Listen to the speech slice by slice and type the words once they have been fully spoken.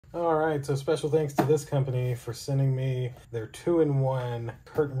All right, so special thanks to this company for sending me their 2-in-1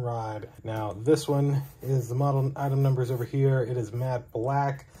 curtain rod. Now this one is the model item numbers over here. It is matte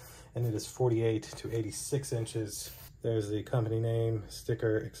black and it is 48 to 86 inches. There's the company name,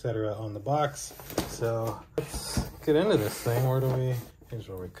 sticker, etc. on the box. So let's get into this thing. Here's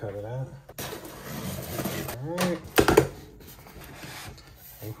where we cut it at. All right.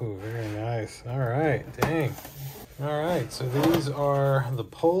 Ooh, very nice. All right, dang. All right, so these are the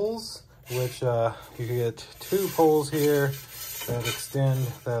poles, which you get 2 poles here that extend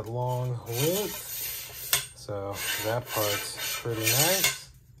that long width. So that part's pretty nice.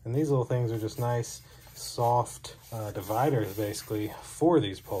 And these little things are just nice, soft dividers, basically, for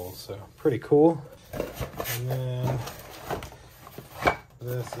these poles. So pretty cool. And then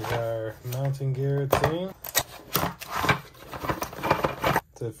this is our mounting gear thing.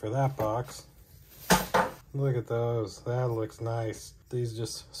 That's it for that box. Look at those, that looks nice. These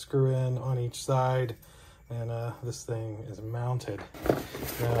just screw in on each side and this thing is mounted.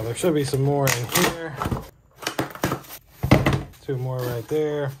 Now there should be some more in here. 2 more right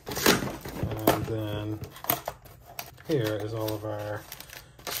there. And then here is all of our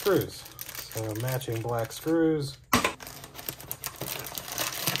screws. So matching black screws.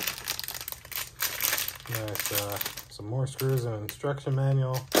 Nice, some more screws and instruction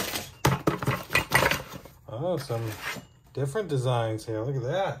manual. Oh, some different designs here. Look at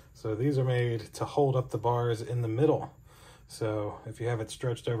that. So these are made to hold up the bars in the middle. So if you have it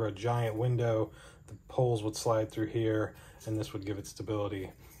stretched over a giant window, the poles would slide through here and this would give it stability.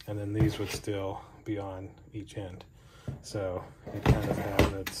 And then these would still be on each end. So you kind of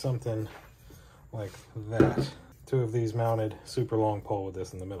have it something like that. 2 of these mounted, super long pole with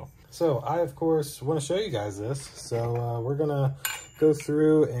this in the middle. So I, of course, want to show you guys this. So we're gonna go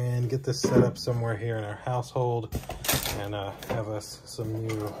through and get this set up somewhere here in our household and have us some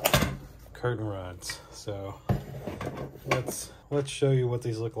new curtain rods. So let's show you what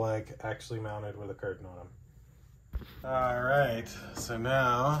these look like actually mounted with a curtain on them. All right, so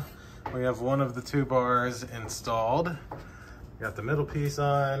now we have one of the 2 bars installed. Got the middle piece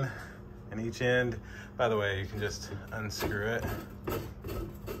on and each end. By the way, you can just unscrew it,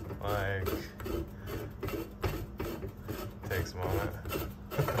 like, takes a moment.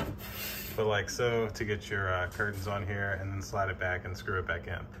 But like so, to get your curtains on here and then slide it back and screw it back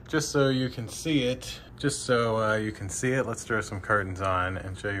in. Just so you can see it, let's throw some curtains on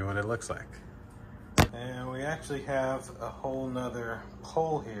and show you what it looks like. And we actually have a whole nother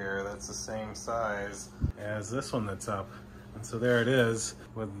pole here that's the same size as this one that's up. And so there it is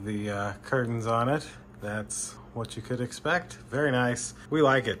with the curtains on it. That's what you could expect. Very nice. We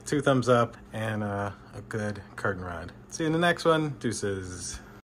like it. 2 thumbs up and a good curtain rod. See you in the next one. Deuces.